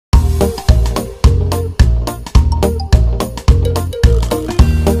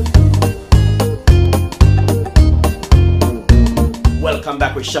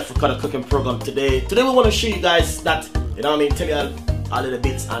with Chef Ricardo cooking program today. Today we want to show you guys that, you know what I mean, tell you a little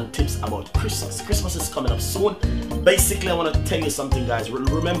bits and tips about Christmas. Christmas is coming up soon. Basically, I want to tell you something, guys.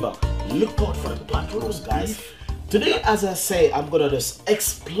 Remember, look out for the black rose, guys. Today, as I say, I'm gonna just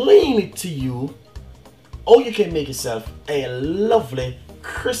explain it to you how you can make yourself a lovely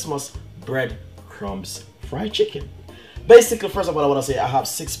Christmas bread crumbs fried chicken. Basically, first of all, I want to say I have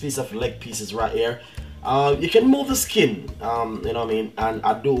 6 pieces of leg pieces right here. You can move the skin, you know what I mean, and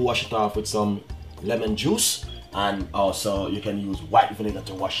I do wash it off with some lemon juice, and also you can use white vinegar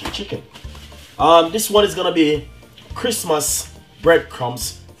to wash your chicken. This one is gonna be Christmas bread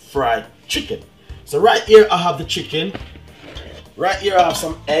crumbs fried chicken. So right here I have the chicken. Right here I have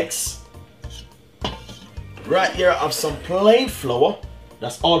some eggs. Right here I have some plain flour.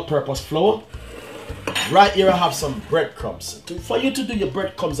 That's all-purpose flour. Right here I have some breadcrumbs. For you to do your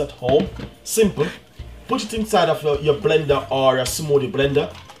breadcrumbs at home, simple. Put it inside of your blender or a smoothie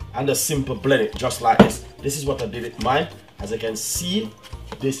blender and just simple blend it just like this. This is what I did with mine. As you can see,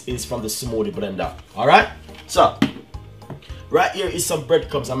 this is from the smoothie blender. Alright? So, right here is some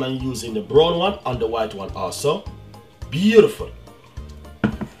breadcrumbs. I'm using the brown one and the white one also. Beautiful.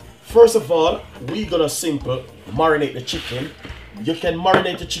 First of all, we're gonna simple marinate the chicken. You can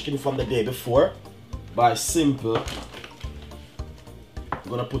marinate the chicken from the day before by simple. I'm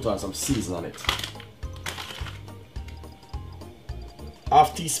gonna put on some seasoning on it.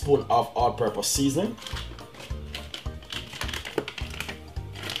 Half teaspoon of all-purpose seasoning.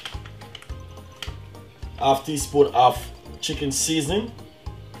 Half teaspoon of chicken seasoning.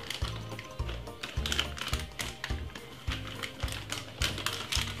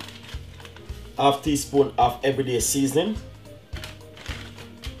 Half teaspoon of everyday seasoning.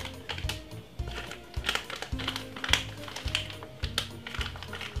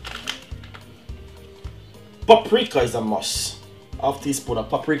 Paprika is a must. Half teaspoon of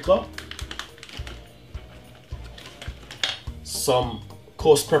paprika. Some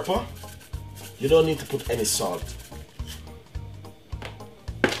coarse pepper. You don't need to put any salt.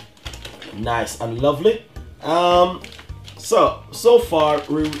 Nice and lovely. So far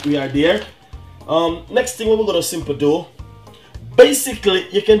we are there. Next thing we're gonna simply do. Basically,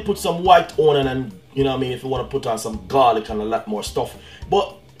 you can put some white onion and, you know what I mean, if you want to put on some garlic and a lot more stuff.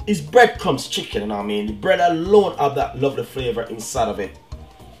 But it's breadcrumbs chicken, you know what I mean? The bread alone have that lovely flavor inside of it.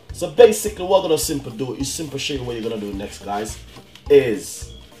 So basically what we're gonna simply do is simply show you what you're gonna do next, guys.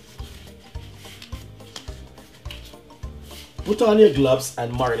 Is put on your gloves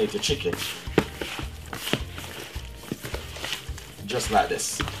and marinate your chicken. Just like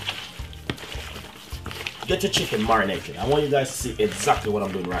this. Get your chicken marinated. I want you guys to see exactly what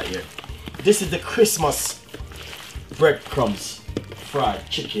I'm doing right here. This is the Christmas breadcrumbs fried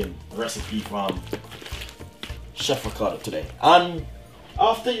chicken recipe from Chef Ricardo today. And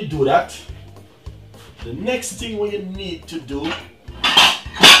after you do that, the next thing what you need to do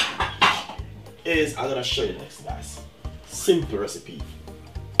is, I'm gonna show you next, guys. Simple recipe.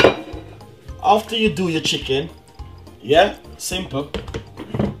 After you do your chicken, yeah, simple.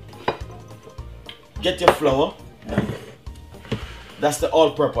 Get your flour. That's the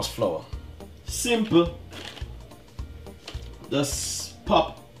all-purpose flour. Simple. Just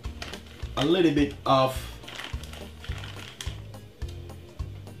pop a little bit of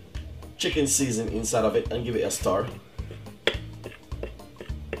chicken seasoning inside of it and give it a stir.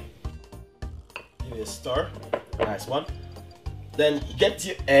 Give it a stir. Nice one. Then get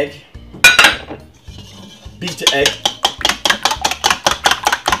your egg. Beat your egg.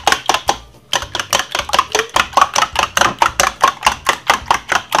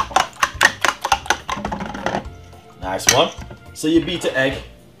 Nice one. So you beat the egg.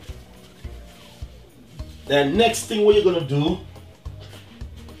 Then next thing what you're gonna do,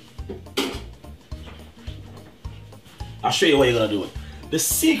 I'll show you what you're gonna do. The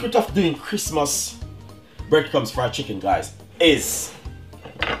secret of doing Christmas breadcrumbs fried chicken, guys, is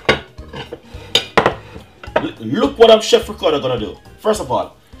look what I'm Chef Ricardo gonna do. First of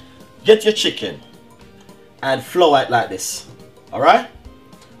all, get your chicken and flour it like this. Alright?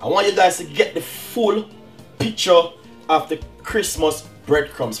 I want you guys to get the full picture of the Christmas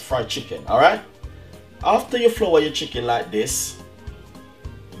breadcrumbs fried chicken. Alright? After you flour your chicken like this,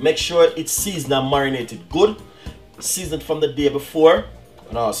 make sure it's seasoned and marinated good. Seasoned from the day before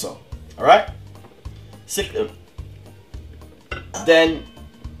and also. Alright? Then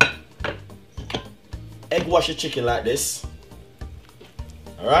egg wash your chicken like this.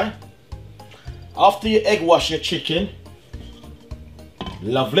 Alright? After you egg wash your chicken,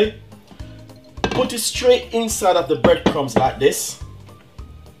 lovely, put it straight inside of the breadcrumbs like this.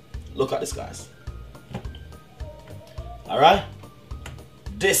 Look at this, guys. Alright?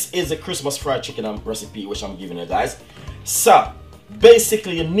 this is a Christmas fried chicken recipe which I'm giving you guys. So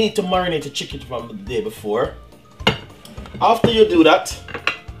basically you need to marinate the chicken from the day before. After you do that,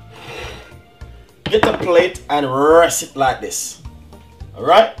 get a plate and rest it like this.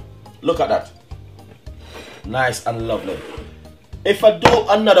 Alright, look at that, nice and lovely. If I do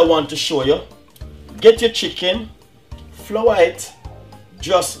another one to show you, get your chicken, flour it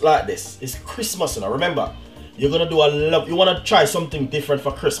just like this. It's Christmas now. Remember, you're gonna do you want to try something different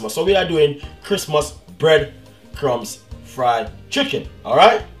for Christmas, so we are doing Christmas bread crumbs fried chicken. All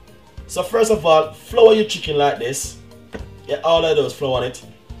right, so first of all, flour your chicken like this. Get all of those flour on it,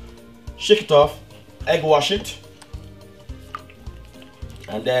 shake it off, egg wash it,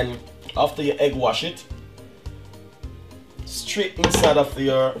 and then after you egg wash it, straight inside of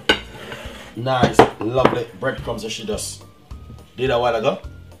your nice lovely breadcrumbs that she just did a while ago.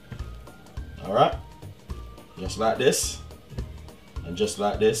 All right, just like this, and just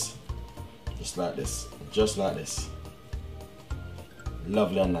like this, just like this, just like this.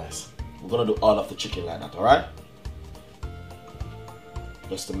 Lovely and nice. We're gonna do all of the chicken like that. All right,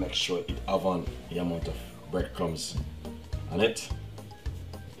 just to make sure it have on the amount of breadcrumbs on it.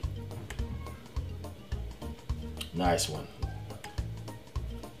 Nice one.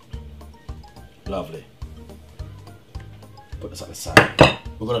 Lovely. Put this on the side.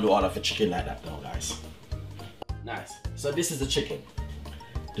 We're gonna do all of the chicken like that now, guys. Nice. So this is the chicken.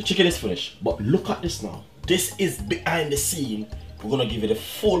 The chicken is finished, but look at this now. This is behind the scene. We're gonna give you the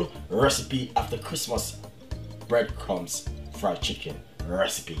full recipe of the Christmas breadcrumbs fried chicken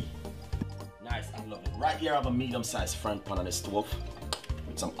recipe. Nice and lovely. Right here I have a medium-sized frying pan on the stove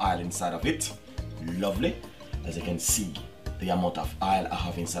with some oil inside of it. Lovely. As you can see, the amount of oil I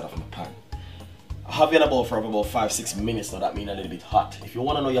have inside of my pan. I have it about for about 5-6 minutes, so that means a little bit hot. If you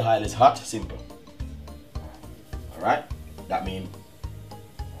want to know your oil is hot, simple. Alright, that means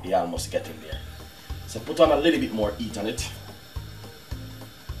you're almost getting there. So put on a little bit more heat on it.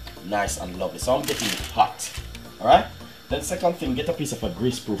 Nice and lovely. So I'm getting it hot. Alright, then second thing, get a piece of a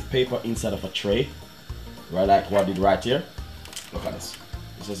grease-proof paper inside of a tray. Right, like what I did right here. Look at this.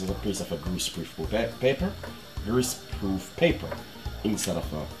 This is a piece of a grease-proof paper. Grease-proof paper inside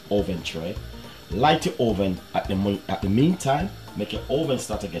of an oven tray. Light your oven at the meantime. Make your oven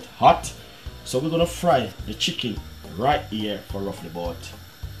start to get hot. So we're gonna fry the chicken right here for roughly about,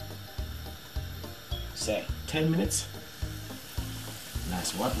 say, 10 minutes.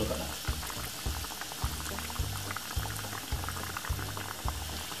 Nice one. Look at that.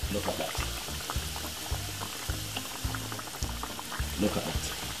 Look at that. Look at that.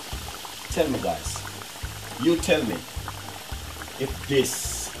 Tell me, guys. You tell me if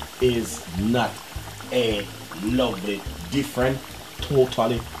this is not a lovely, different,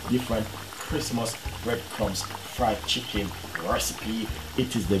 totally different Christmas breadcrumbs fried chicken recipe.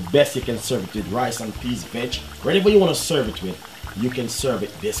 It is the best. You can serve it with rice and peas, veg, whatever you want to serve it with. You can serve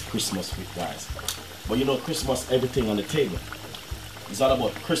it this Christmas with, guys. But you know, Christmas, everything on the table. It's all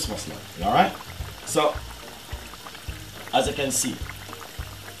about Christmas now. All right. So as you can see,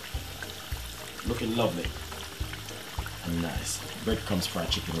 looking lovely and nice. Breadcrumbs fried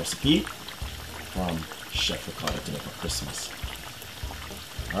chicken recipe from Chef Ricardo today for Christmas.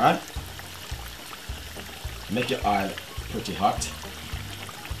 Alright? Make your oil pretty hot.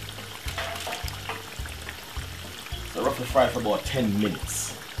 So roughly fry for about 10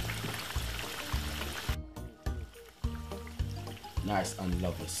 minutes. Nice and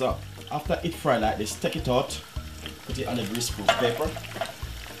lovely. So after it fry like this, take it out, put it on the grease-proof paper.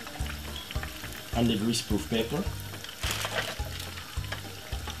 And the grease-proof paper.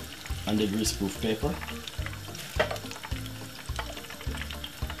 And the grease-proof paper.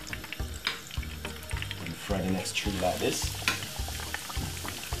 And fry the next three like this.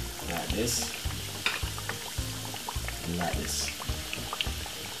 Like this. And like this.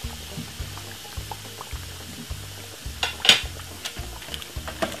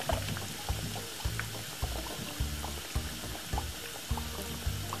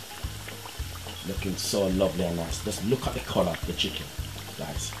 Looking so lovely and nice. Just look at the color of the chicken,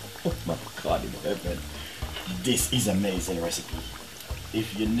 guys. Oh my God in heaven. This is amazing recipe.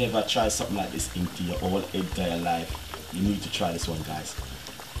 If you never try something like this into your whole entire life, you need to try this one, guys.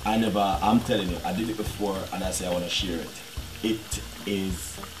 I'm telling you, I did it before and I say I want to share it. It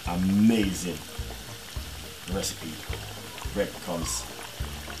is amazing recipe. Breadcrumbs,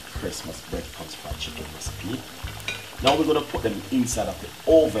 Christmas breadcrumbs fried chicken recipe. Now we're going to put them inside of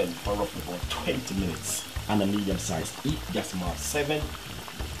the oven for roughly about 20 minutes on a medium size heat. Gas mark 7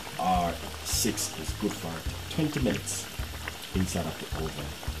 or 6 is good for 20 minutes inside of the oven.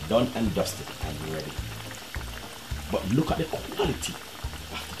 Done and dusted and ready. But look at the quality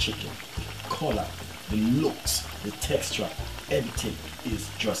of the chicken. Color, the looks, the texture, everything is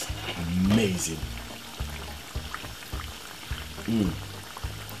just amazing.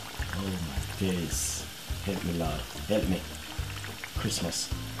 Oh my days. Help me, Lord. Help me. Christmas.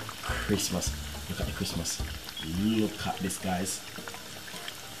 Christmas. Look at the Christmas. Look at this, guys.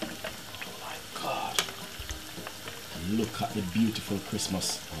 Oh my God. Look at the beautiful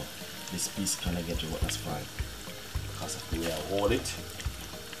Christmas. Oh, this piece can I get you? That's fine. Because of the way I hold it.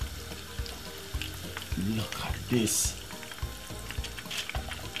 Look at this.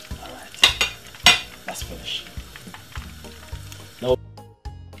 Alright. That's finished.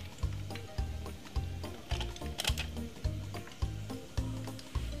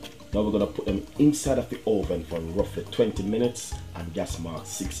 Now we're going to put them inside of the oven for roughly 20 minutes and gas mark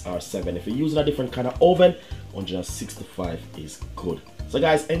 6 or 7. If you're using a different kind of oven, 165 is good. So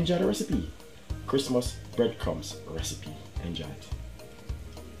guys, enjoy the recipe. Christmas breadcrumbs recipe. Enjoy it.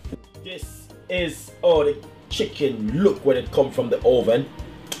 This is how the chicken look when it comes from the oven.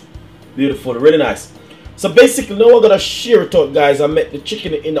 Beautiful, really nice. So basically now we're going to shear it out, guys. I make the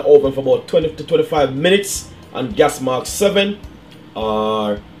chicken in the oven for about 20 to 25 minutes and gas mark 7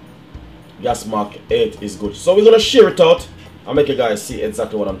 or gas mark 8 is good. So we're gonna shear it out and make you guys see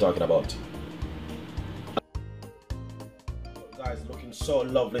exactly what I'm talking about. Guys, looking so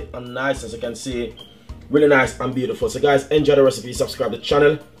lovely and nice, as you can see, really nice and beautiful. So guys, enjoy the recipe, subscribe to the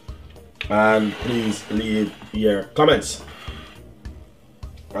channel, and please leave your comments.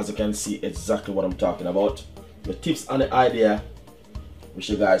 As you can see exactly what I'm talking about, the tips and the idea which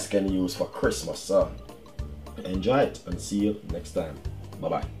you guys can use for Christmas. So enjoy it and see you next time. Bye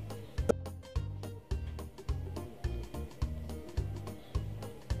bye.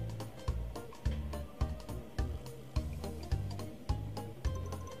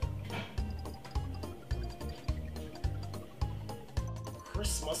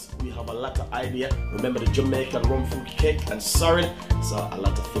 Christmas, we have a lot of idea. Remember the Jamaican rum fruit cake and sorry, so a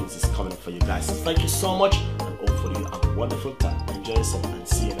lot of things is coming up for you guys. So thank you so much, and hopefully you have a wonderful time. Enjoy yourself and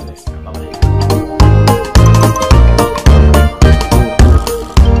see you in the next time. Bye bye.